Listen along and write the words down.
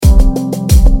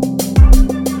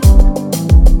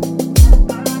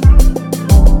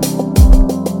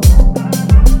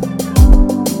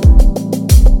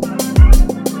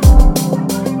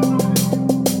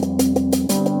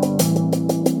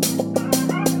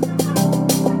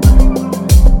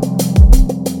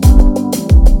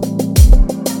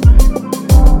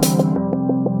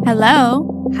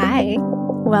Hello. Hi.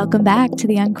 Welcome back to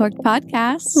the Uncorked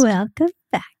Podcast. Welcome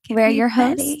back. We're your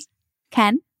everybody. hosts,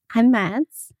 Ken. I'm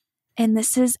Mads. And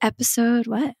this is episode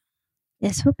what?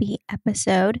 This will be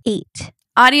episode 8.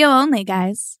 Audio only,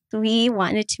 guys. We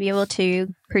wanted to be able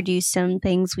to produce some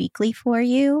things weekly for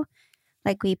you,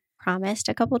 like we promised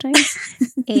a couple times.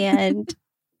 And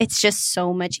it's just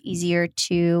so much easier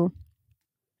to,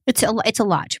 it's a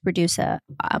lot to produce a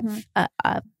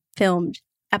filmed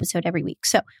episode every week.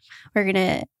 So we're going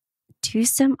to do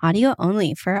some audio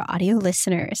only for our audio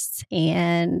listeners.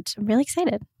 And I'm really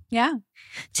excited. Yeah.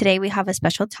 Today we have a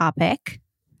special topic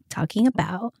talking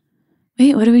about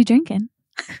Wait, what are we drinking?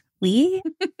 we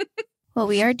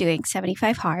are doing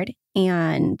 75 Hard,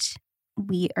 and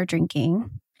we are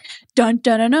drinking Dun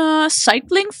dun dun dun,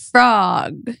 Cycling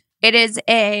Frog. It is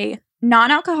a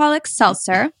non-alcoholic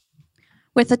seltzer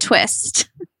with a twist.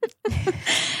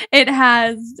 It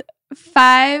has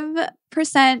 5%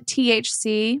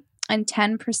 THC and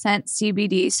 10%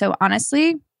 CBD. So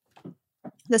honestly,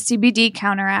 the CBD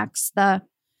counteracts the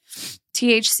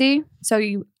THC. So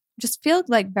you just feel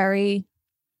like very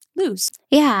loose.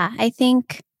 Yeah, I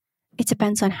think it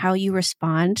depends on how you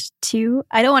respond to.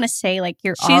 I don't want to say like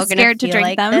you're all going scared to feel drink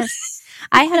like them. this.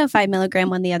 I had a 5 milligram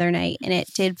one the other night, and I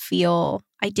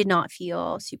did not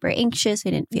feel super anxious.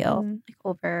 I didn't feel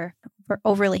like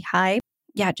overly high.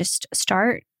 Yeah, just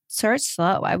start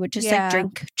slow. I would just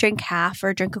like drink half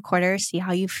or drink a quarter, see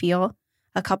how you feel.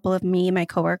 A couple of my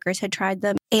coworkers had tried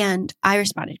them, and I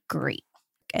responded great,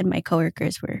 and my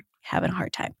coworkers were having a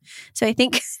hard time. So I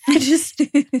think just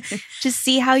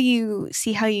see how you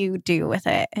do with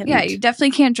it. And yeah, you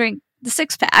definitely can't drink the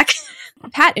 6-pack.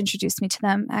 Pat introduced me to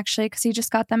them, actually, because he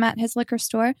just got them at his liquor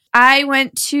store. I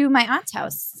went to my aunt's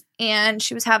house, and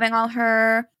she was having all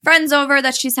her friends over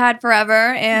that she's had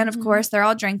forever. And, of course, they're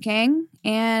all drinking.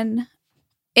 And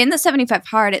in the 75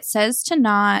 Hard, it says to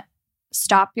not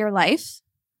stop your life.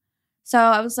 So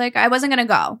I was like, I wasn't going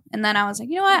to go. And then I was like,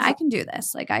 you know what? I can do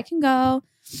this. Like, I can go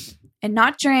and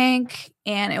not drink,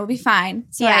 and it will be fine.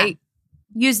 So I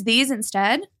used these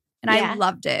instead. And I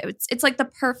loved it. It's like the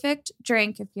perfect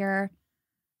drink if you're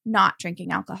not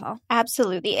drinking alcohol.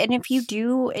 Absolutely. And if you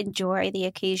do enjoy the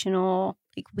occasional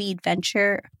like weed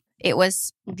venture, it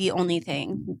was the only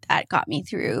thing that got me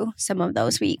through some of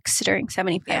those weeks during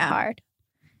 75 Hard.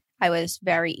 I was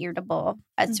very irritable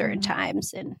at certain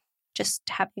times, and just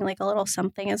having like a little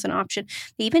something as an option.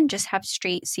 They even just have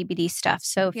straight CBD stuff.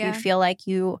 So if you feel like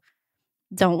you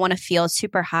don't want to feel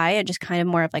super high and just kind of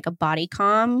more of like a body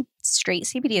calm, straight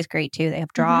CBD is great too. They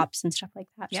have drops and stuff like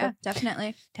that. Yeah, so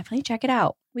definitely check it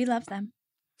out. We love them.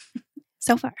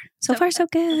 So far so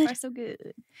good. So far, so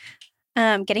good.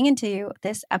 Getting into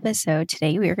this episode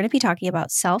today, we are going to be talking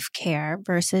about self-care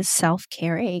versus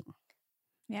self-caring.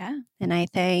 Yeah. And I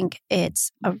think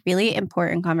it's a really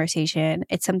important conversation.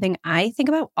 It's something I think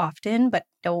about often, but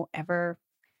don't ever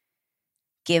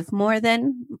give more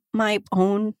than my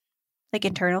own like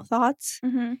internal thoughts.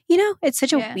 You know, it's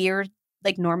such a weird,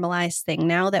 like normalized thing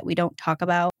now that we don't talk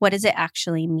about what does it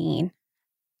actually mean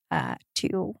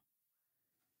to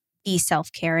be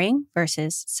self-caring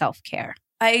versus self-care.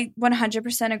 I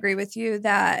 100% agree with you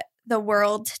that the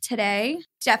world today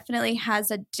definitely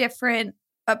has a different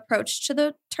approach to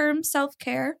the term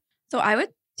self-care. So I would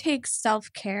take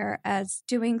self-care as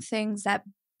doing things that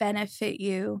benefit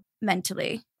you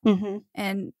mentally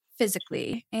and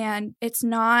physically. And it's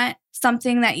not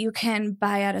something that you can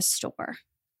buy at a store.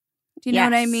 Do you know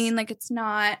what I mean? Like, it's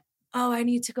not, oh, I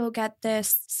need to go get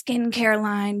this skincare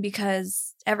line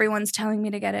because everyone's telling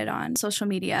me to get it on social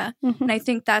media. And I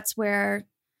think that's where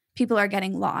people are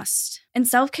getting lost. And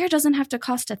self-care doesn't have to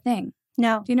cost a thing.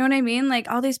 No. Do you know what I mean?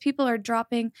 Like, all these people are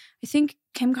dropping, I think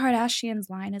Kim Kardashian's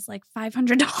line is like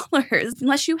 $500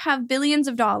 unless you have billions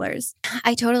of dollars.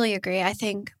 I totally agree. I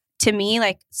think to me,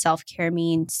 like self-care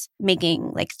means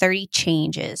making like 30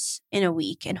 changes in a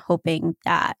week and hoping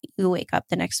that you wake up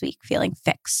the next week feeling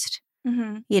fixed.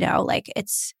 You know, like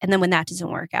and then when that doesn't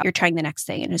work out, you're trying the next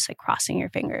thing and just like crossing your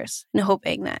fingers and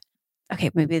hoping that, okay,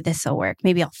 maybe this will work.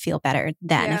 Maybe I'll feel better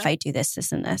then if I do this,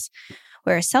 this, and this.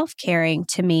 Whereas self-caring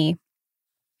to me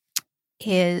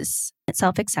is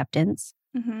self-acceptance,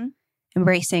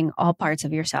 embracing all parts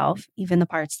of yourself, even the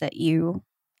parts that you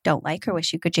don't like or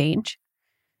wish you could change,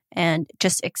 and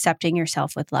just accepting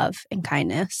yourself with love and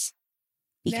kindness,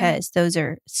 because those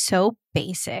are so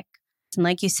basic. And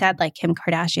like you said, like Kim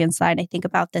Kardashian's line, I think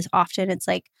about this often. It's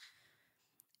like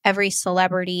every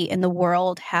celebrity in the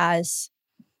world has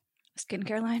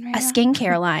skincare line right a now?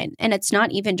 skincare line. And it's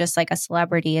not even just like a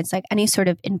celebrity. It's like any sort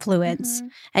of influence, Mm-hmm.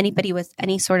 anybody with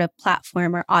any sort of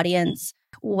platform or audience.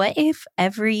 What if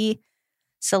every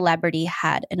celebrity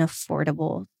had an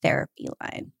affordable therapy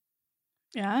line.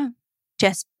 Yeah.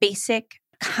 Just basic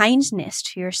kindness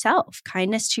to yourself,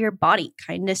 kindness to your body,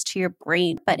 kindness to your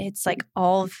brain. But it's like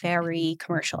all very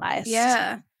commercialized.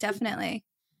 Yeah, definitely.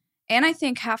 And I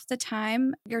think half the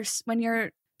time when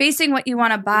you're basing what you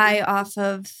want to buy off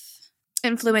of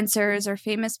influencers or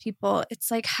famous people,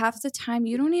 it's like half the time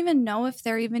you don't even know if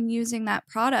they're even using that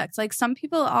product. Like some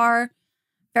people are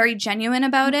very genuine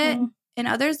about it, and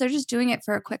others, they're just doing it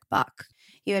for a quick buck.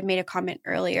 You had made a comment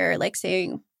earlier, like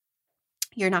saying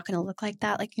you're not going to look like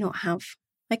that. Like you don't have,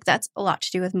 like that's a lot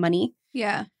to do with money.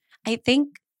 Yeah. I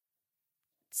think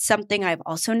something I've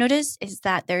also noticed is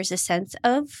that there's a sense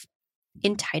of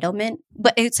entitlement,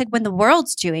 but it's like when the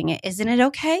world's doing it, isn't it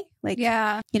okay? Like,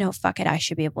 yeah, fuck it, I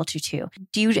should be able to too.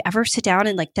 Do you ever sit down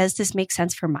and like, does this make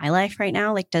sense for my life right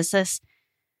now? Like, is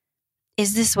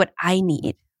this what I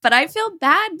need? But I feel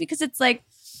bad because it's like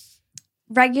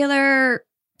regular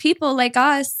people like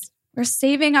us, we're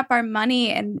saving up our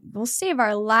money and we'll save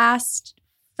our last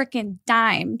freaking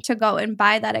dime to go and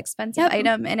buy that expensive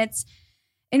item. And it's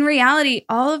in reality,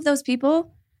 all of those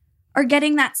people are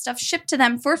getting that stuff shipped to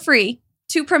them for free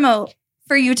to promote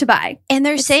for you to buy. And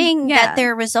they're saying that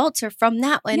their results are from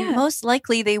that when most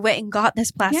likely they went and got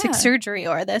this plastic surgery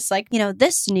or this like,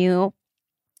 this new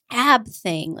ab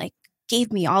thing, like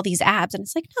gave me all these abs. And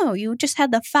it's like, no, you just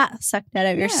had the fat sucked out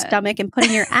of your stomach and put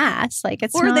in your ass. Like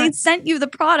it's or they sent you the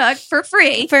product for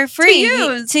free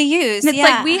to use. And it's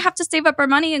like, we have to save up our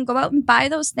money and go out and buy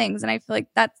those things. And I feel like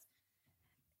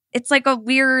it's like a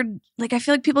weird, like I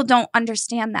feel like people don't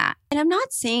understand that. And I'm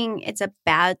not saying it's a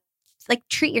bad, like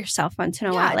treat yourself once in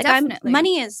a while. Like definitely.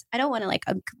 I don't want to like,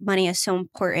 money is so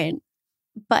important,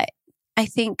 but I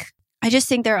just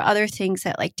think there are other things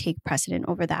that like take precedent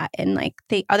over that. And like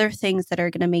the other things that are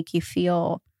going to make you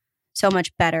feel so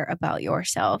much better about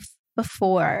yourself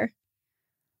before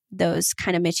those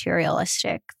kind of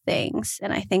materialistic things.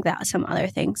 And I think that some other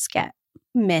things get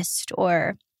missed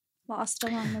or lost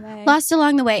along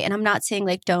the way. And I'm not saying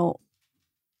like don't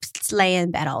lay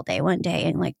in bed all day one day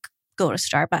and like go to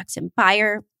Starbucks and buy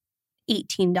your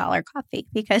 $18 coffee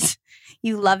because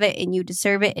you love it and you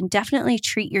deserve it, and definitely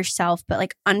treat yourself, but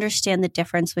like understand the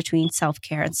difference between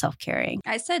self-care and self-caring.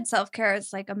 I said self-care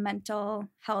is like a mental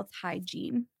health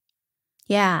hygiene.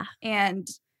 Yeah. And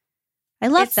I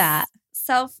love that.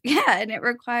 And it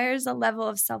requires a level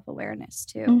of self-awareness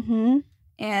too. Mm-hmm.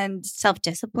 And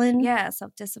self-discipline. Yeah,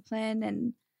 self-discipline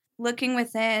and looking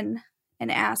within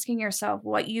and asking yourself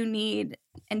what you need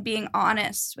and being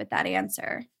honest with that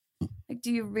answer. Like,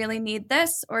 do you really need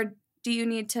this, or do you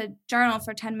need to journal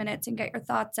for 10 minutes and get your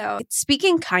thoughts out? It's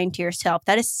speaking kind to yourself.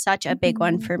 That is such a big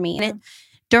one for me. And it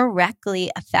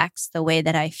directly affects the way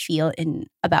that I feel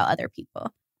about other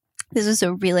people. This was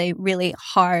a really, really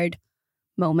hard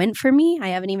moment for me. I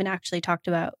haven't even actually talked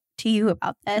to you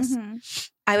about this. Mm-hmm.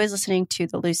 I was listening to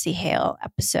the Lucy Hale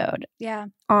episode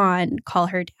on Call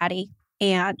Her Daddy,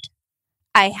 and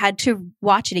I had to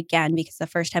watch it again because the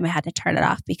first time I had to turn it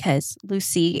off because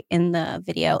Lucy in the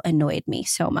video annoyed me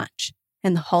so much.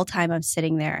 And the whole time I'm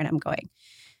sitting there and I'm going,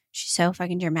 she's so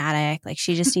fucking dramatic. Like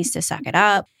she just needs to suck it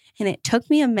up. And it took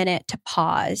me a minute to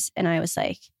pause. And I was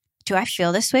like, do I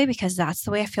feel this way? Because that's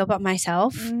the way I feel about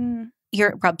myself.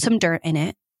 Rub some dirt in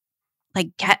it.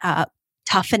 Like get up,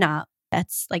 toughen up.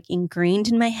 That's like ingrained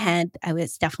in my head. I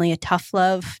was definitely a tough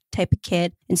love type of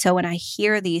kid. And so when I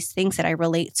hear these things that I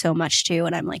relate so much to,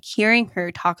 and I'm like hearing her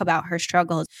talk about her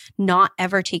struggles, not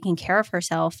ever taking care of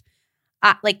herself,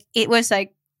 like it was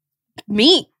like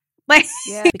me. Like,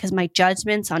 because my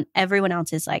judgments on everyone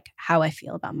else is like how I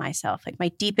feel about myself. Like my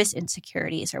deepest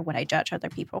insecurities are what I judge other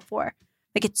people for.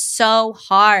 Like it's so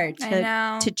hard to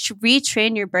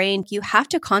retrain your brain. You have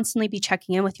to constantly be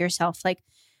checking in with yourself. Like,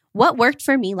 what worked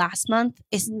for me last month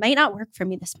might not work for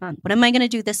me this month. What am I going to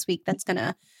do this week that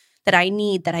I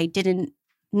need that I didn't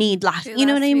need last? You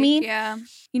know what I mean? Yeah.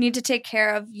 You need to take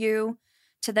care of you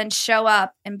to then show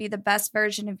up and be the best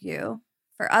version of you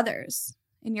for others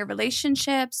in your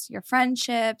relationships, your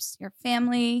friendships, your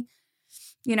family.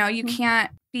 You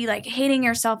can't be like hating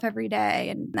yourself every day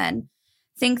and then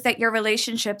think that your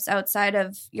relationships outside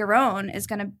of your own is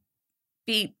going to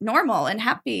be normal and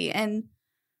happy and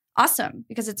awesome,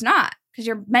 because it's not, because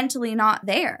you're mentally not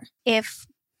there. If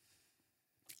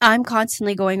I'm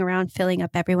constantly going around filling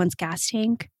up everyone's gas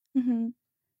tank,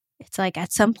 it's like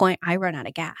at some point I run out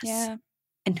of gas. Yeah.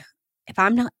 And if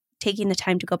I'm not taking the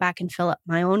time to go back and fill up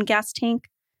my own gas tank,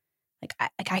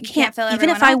 I can't fill even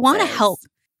if I want to help,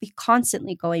 be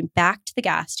constantly going back to the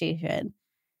gas station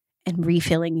and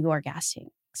refilling your gas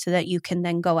tank so that you can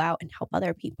then go out and help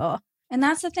other people. And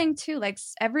that's the thing too, like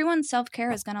everyone's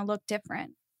self-care is going to look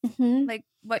different. Mm-hmm. Like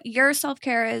what your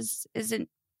self-care isn't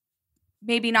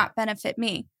maybe not benefit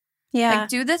me. Yeah. Like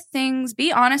do the things,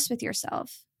 be honest with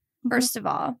yourself, first of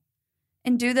all,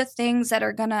 and do the things that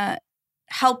are gonna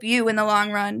help you in the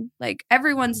long run. Like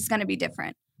everyone's is gonna be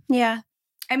different. Yeah.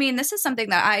 I mean, this is something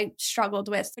that I struggled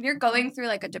with. When you're going through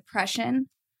like a depression,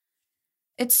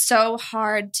 it's so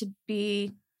hard to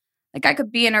be like, I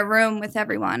could be in a room with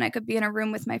everyone. I could be in a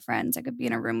room with my friends. I could be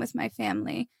in a room with my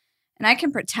family. And I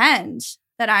can pretend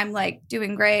that I'm like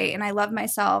doing great and I love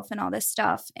myself and all this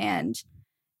stuff. And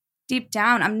deep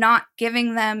down, I'm not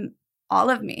giving them all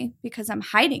of me because I'm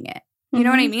hiding it. You know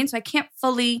what I mean? So I can't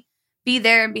fully be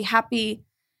there and be happy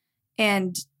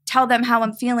and tell them how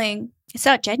I'm feeling. It's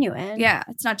not genuine. Yeah,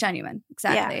 it's not genuine.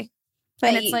 Exactly. Yeah. But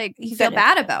and it's like you feel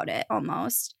bad about it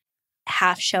almost.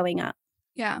 Half showing up.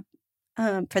 Yeah.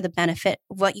 For the benefit,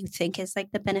 what you think is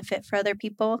like the benefit for other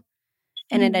people.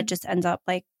 And it just ends up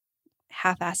like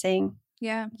half-assing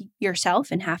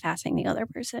yourself and half-assing the other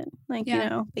person. Like, you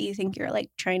know, but you think you're like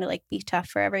trying to like be tough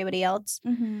for everybody else.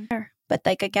 But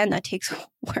like, again, that takes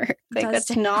work. Like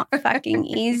it's not fucking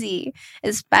easy,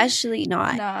 especially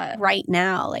not right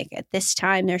now. Like at this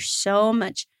time, there's so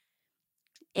much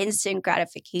instant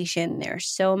gratification. There's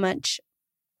so much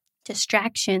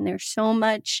distraction. There's so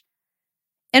much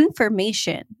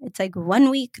information. It's like 1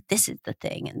 week, this is the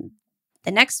thing. And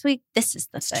the next week, this is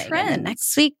the thing. And the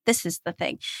next week, this is the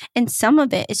thing. And some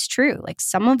of it is true. Like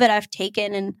some of it I've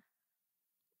taken and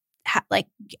like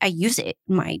I use it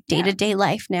in my day-to-day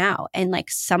life now. And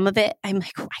like some of it, I'm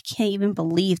like, oh, I can't even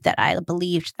believe that I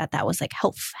believed that that was like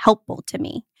helpful to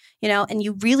me, you know? And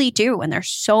you really do. And there's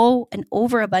so an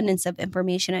overabundance of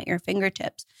information at your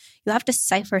fingertips. You have to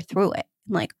cipher through it.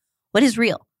 And like, what is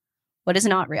real? What is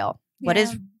not real? What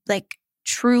is like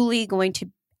truly going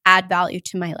to add value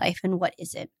to my life and what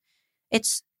isn't?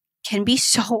 It's can be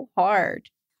so hard.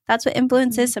 That's what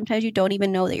influence is. Sometimes you don't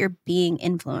even know that you're being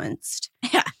influenced.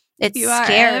 Yeah. It's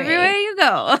scary. Everywhere you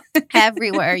go.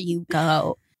 Everywhere you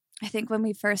go. I think when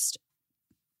we first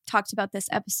talked about this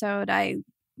episode, I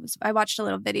watched a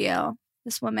little video,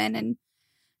 this woman, and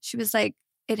she was like,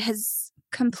 it has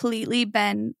completely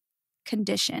been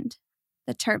conditioned,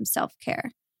 the term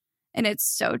self-care. And it's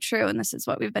so true. And this is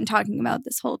what we've been talking about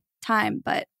this whole time.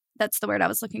 But that's the word I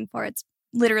was looking for. It's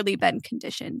literally been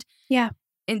conditioned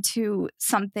into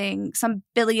something, some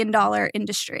billion-dollar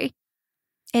industry.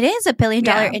 It is a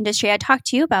billion-dollar industry. I talked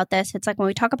to you about this. It's like when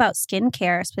we talk about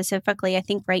skincare specifically, I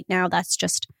think right now that's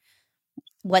just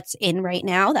what's in right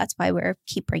now. That's why we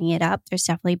keep bringing it up. There's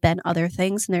definitely been other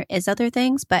things and there is other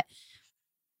things. But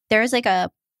there's like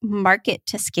a market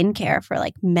to skincare for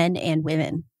like men and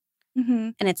women.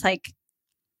 And it's like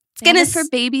skin is for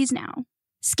babies now.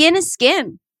 Skin is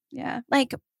skin. Yeah.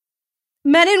 Like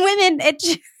men and women,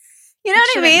 you know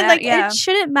what I mean? Like it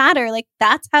shouldn't matter. Like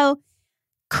that's how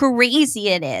crazy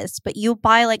it is. But you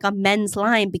buy like a men's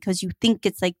line because you think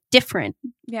it's like different.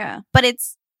 Yeah. But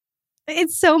it's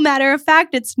so matter of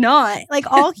fact, it's not.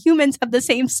 Like all humans have the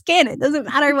same skin. It doesn't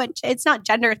matter what, it's not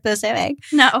gender specific.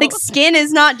 No. Like skin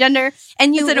is not gender.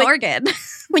 And it's an organ.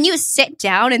 When you sit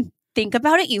down and think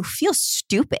about it, you feel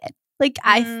stupid. Like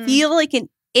I feel like an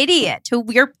idiot. To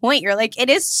your point, you're like, it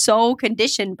is so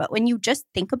conditioned. But when you just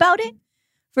think about it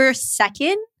for a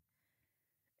second,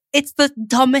 it's the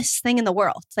dumbest thing in the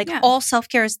world. It's like all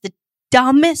self-care is the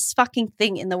dumbest fucking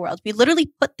thing in the world. We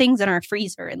literally put things in our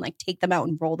freezer and like take them out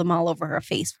and roll them all over our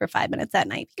face for 5 minutes at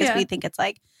night because we think it's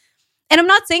like, and I'm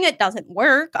not saying it doesn't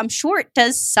work. I'm sure it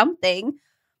does something,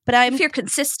 but if you're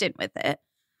consistent with it.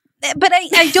 But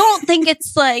I don't think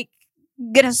it's like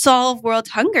gonna solve world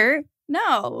hunger.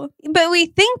 No. But we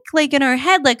think like in our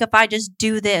head, like if I just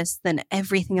do this, then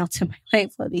everything else in my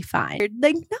life will be fine.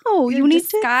 Like, no, you're you need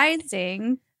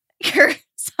disguising your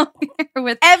self-care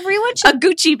with everyone a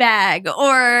Gucci bag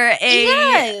or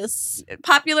a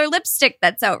popular lipstick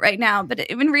that's out right now. But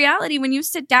in reality, when you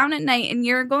sit down at night and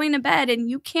you're going to bed and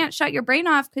you can't shut your brain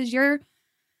off because your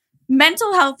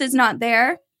mental health is not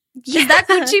there, is that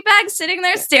Gucci bag sitting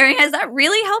there staring? Is that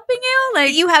really helping you?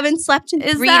 Like you haven't slept in 3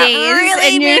 days. Is that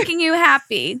really making you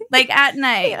happy? Like at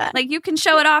night, like you can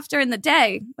show it off during the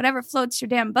day, whatever floats your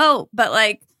damn boat. But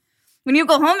like when you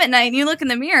go home at night and you look in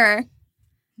the mirror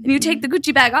and you take the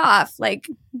Gucci bag off, like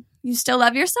you still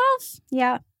love yourself.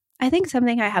 Yeah, I think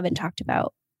something I haven't talked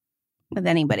about with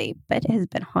anybody, but has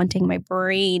been haunting my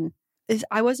brain is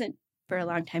I wasn't for a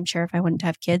long time sure if I wanted to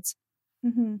have kids,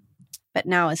 but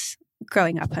now as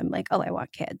growing up, I'm like, oh, I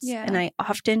want kids. Yeah. And I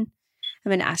often have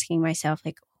been asking myself,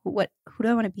 like, who do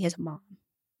I want to be as a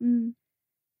mom?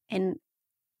 And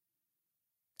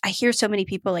I hear so many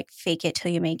people like fake it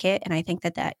till you make it. And I think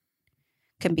that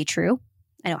can be true.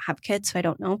 I don't have kids, so I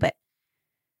don't know. But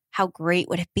how great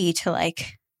would it be to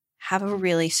like have a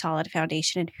really solid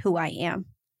foundation in who I am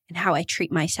and how I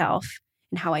treat myself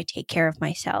and how I take care of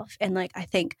myself. And like, I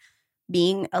think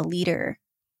being a leader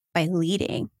by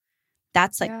leading,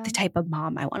 that's like the type of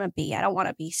mom I want to be. I don't want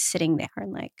to be sitting there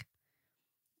and like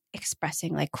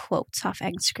expressing like quotes off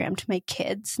Instagram to my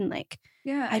kids. And like,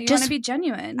 I just want to be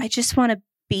genuine. I just want to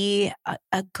be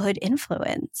a good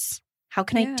influence. How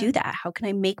can I do that? How can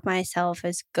I make myself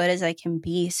as good as I can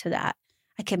be so that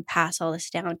I can pass all this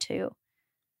down to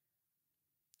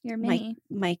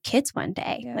my kids one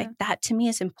day? Like that to me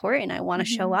is important. I want to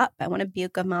show up. I want to be a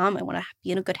good mom. I want to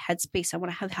be in a good headspace. I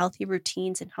want to have healthy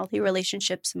routines and healthy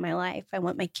relationships in my life. I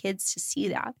want my kids to see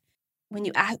that. When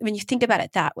you think about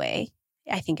it that way,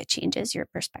 I think it changes your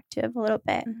perspective a little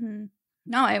bit.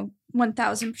 No, I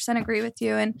 1000% agree with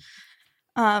you.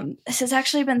 And this has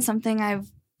actually been something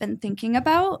I've been thinking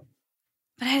about,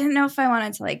 but I didn't know if I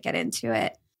wanted to like get into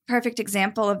it. Perfect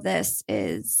example of this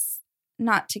is,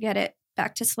 not to get it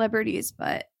back to celebrities,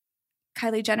 but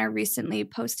Kylie Jenner recently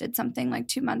posted something like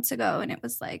 2 months ago, and it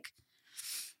was like,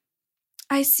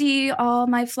 I see all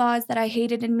my flaws that I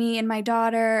hated in me and my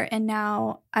daughter, and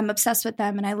now I'm obsessed with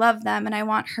them and I love them and I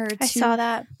want her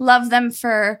to love them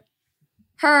for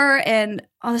her and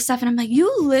all this stuff. And I'm like,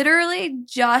 you literally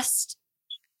just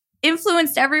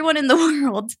influenced everyone in the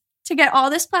world to get all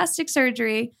this plastic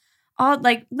surgery, all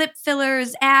like lip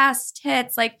fillers, ass,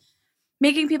 tits, like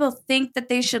making people think that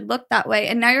they should look that way.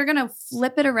 And now you're going to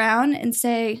flip it around and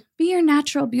say, be your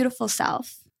natural, beautiful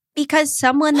self. Because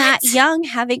someone that young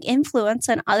having influence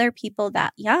on other people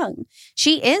that young,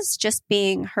 she is just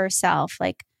being herself.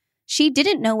 Like she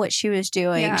didn't know what she was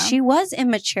doing. Yeah. She was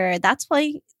immature. That's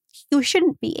why you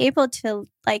shouldn't be able to,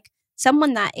 like,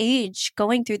 someone that age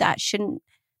going through that shouldn't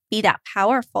be that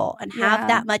powerful and have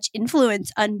that much influence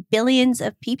on billions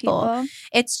of people.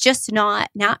 It's just not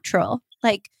natural.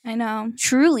 Like, I know.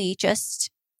 Truly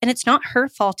just, and it's not her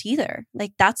fault either.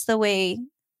 Like, that's the way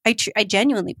I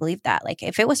genuinely believe that. Like,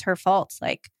 if it was her fault,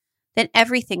 like, then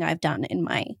everything I've done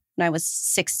when I was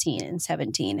 16 and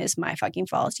 17 is my fucking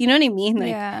fault. You know what I mean?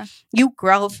 Like, you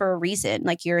grow for a reason.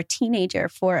 Like, you're a teenager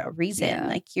for a reason. Yeah.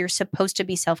 Like, you're supposed to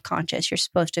be self-conscious. You're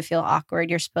supposed to feel awkward.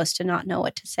 You're supposed to not know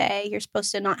what to say. You're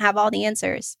supposed to not have all the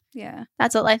answers. Yeah.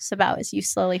 That's what life's about, is you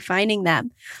slowly finding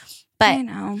them. But I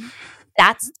know.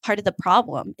 That's part of the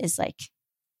problem, is like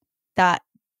that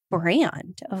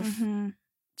brand of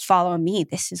follow me.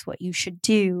 This is what you should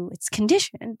do. It's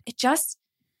conditioned. It just,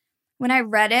 when I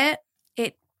read it,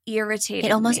 it irritated me.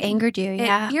 It almost angered you.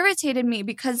 Yeah. It irritated me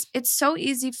because it's so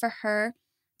easy for her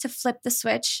to flip the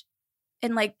switch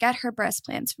and like get her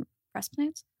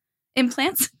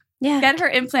implants? Yeah. Get her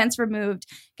implants removed,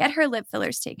 get her lip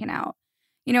fillers taken out.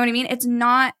 You know what I mean? It's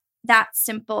not that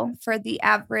simple for the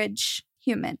average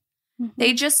human.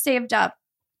 They just saved up,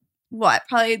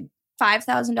 probably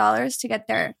 $5,000 to get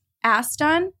their ass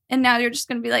done. And now you're just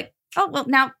going to be like, oh, well,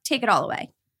 now take it all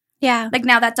away. Yeah. Like,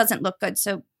 now that doesn't look good.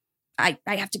 So I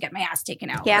have to get my ass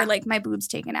taken out or like my boobs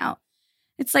taken out.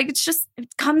 It's like,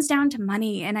 it comes down to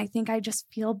money. And I think I just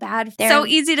feel bad. It's so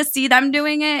easy to see them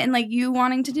doing it and like you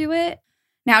wanting to do it.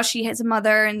 Now she has a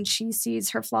mother and she sees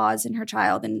her flaws in her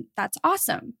child, and that's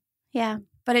awesome. Yeah.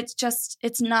 But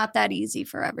it's not that easy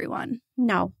for everyone.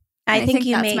 No. I think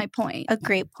you that's made my point. A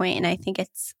great point, and I think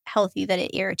it's healthy that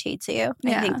it irritates you.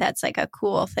 Yeah. I think that's like a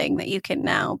cool thing that you can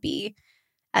now be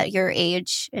at your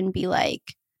age and be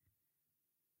like,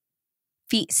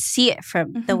 see it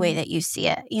from the way that you see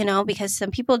it, you know, because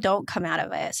some people don't come out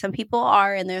of it. Some people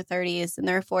are in their 30s and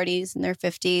their 40s and their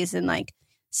 50s and like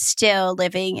still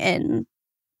living in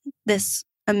this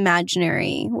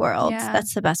imaginary world. Yeah.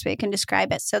 That's the best way I can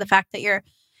describe it. So the fact that you're,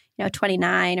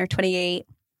 29 or 28,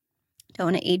 don't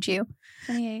want to age you.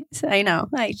 28. So I know,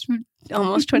 I'm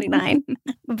almost 29.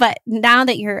 But now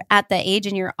that you're at the age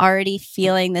and you're already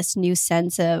feeling this new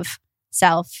sense of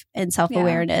self and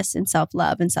self-awareness and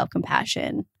self-love and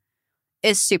self-compassion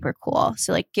is super cool.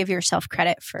 So like, give yourself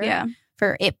credit for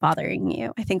it bothering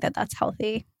you. I think that that's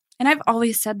healthy. And I've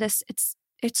always said this,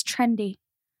 it's trendy.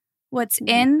 What's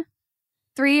in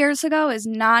 3 years ago is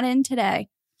not in today.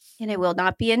 And it will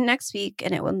not be in next week,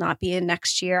 and it will not be in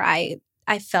next year. I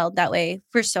felt that way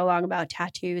for so long about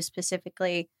tattoos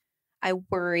specifically. I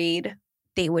worried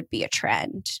they would be a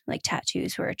trend, like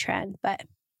tattoos were a trend, but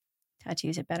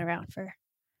tattoos have been around for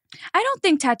I don't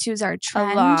think tattoos are a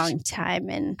trend. A long time.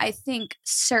 And I think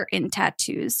certain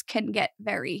tattoos can get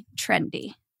very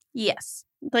trendy. Yes.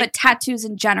 But tattoos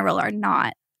in general are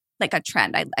not like a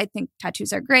trend. I think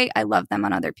tattoos are great. I love them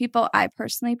on other people. I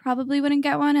personally probably wouldn't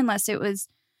get one unless it was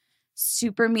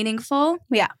super meaningful.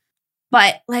 Yeah.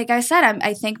 But like I said,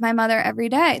 I thank my mother every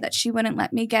day that she wouldn't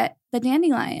let me get the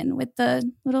dandelion with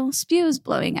the little spews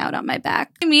blowing out on my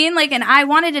back. I mean, like, and I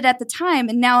wanted it at the time.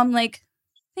 And now I'm like,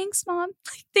 thanks, Mom.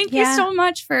 Thank you so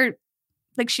much for,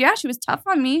 like, she was tough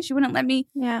on me. She wouldn't let me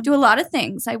do a lot of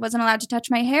things. I wasn't allowed to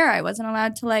touch my hair. I wasn't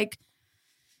allowed to, like,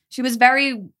 she was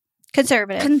very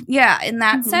conservative. In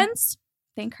that sense.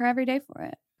 Thank her every day for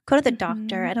it. Go to the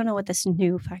doctor. I don't know what this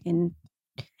new fucking,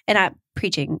 and I'm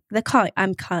preaching calling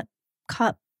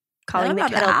the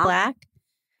kettle black.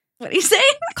 What are you saying?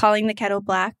 Calling the kettle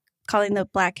black. Calling the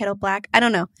black kettle black. I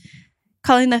don't know.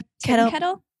 Calling the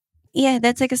kettle. Yeah,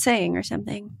 that's like a saying or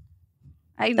something.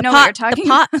 I know what you're talking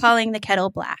about. The pot calling the kettle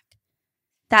black.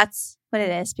 That's what it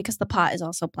is, because the pot is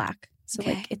also black. So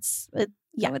like it's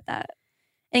Go with that.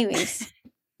 Anyways,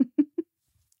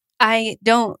 I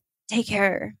don't take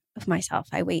care of myself.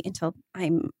 I wait until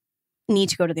I need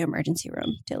to go to the emergency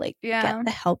room to get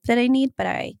the help that I need. But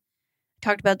I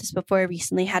talked about this before. I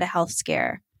recently had a health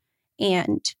scare,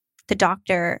 and the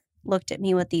doctor looked at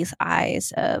me with these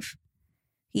eyes of,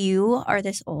 you are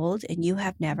this old and you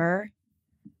have never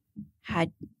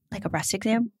had like a breast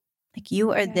exam. Like,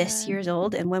 you are this years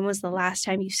old, and when was the last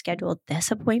time you scheduled this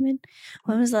appointment?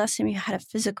 When was the last time you had a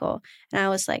physical? And I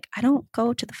was like, I don't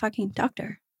go to the fucking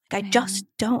doctor. Like, I just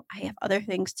don't. I have other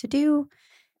things to do.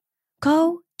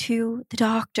 Go to the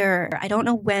doctor. I don't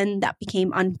know when that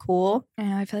became uncool.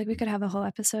 I feel like we could have a whole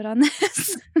episode on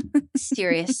this.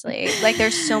 Seriously. Like,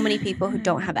 there's so many people who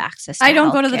don't have access to I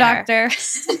don't go to healthcare.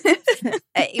 the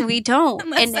doctor. We don't.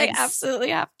 Unless I absolutely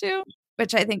have to.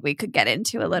 Which I think we could get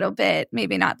into a little bit.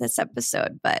 Maybe not this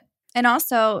episode, but. And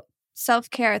also,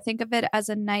 self-care, think of it as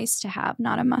a nice to have,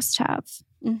 not a must have.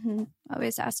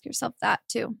 Always ask yourself that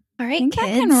too. All right, I think kids.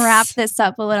 I can wrap this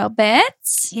up a little bit.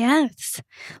 Yes.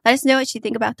 Let us know what you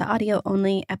think about the audio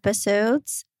only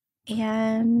episodes,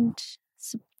 and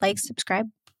subscribe.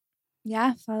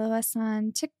 Yeah, follow us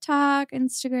on TikTok,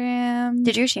 Instagram.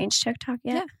 Did you change TikTok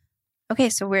yet? Yeah. Okay,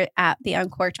 so we're at the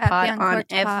Uncorked Pod on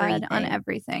everything. On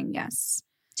everything, yes.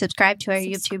 Subscribe to our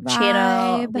YouTube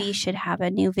channel. We should have a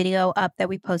new video up that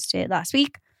we posted last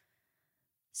week.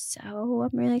 So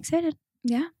I'm really excited.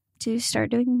 Yeah. To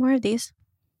start doing more of these.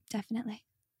 Definitely.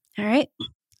 All right.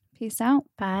 Peace out.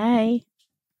 Bye.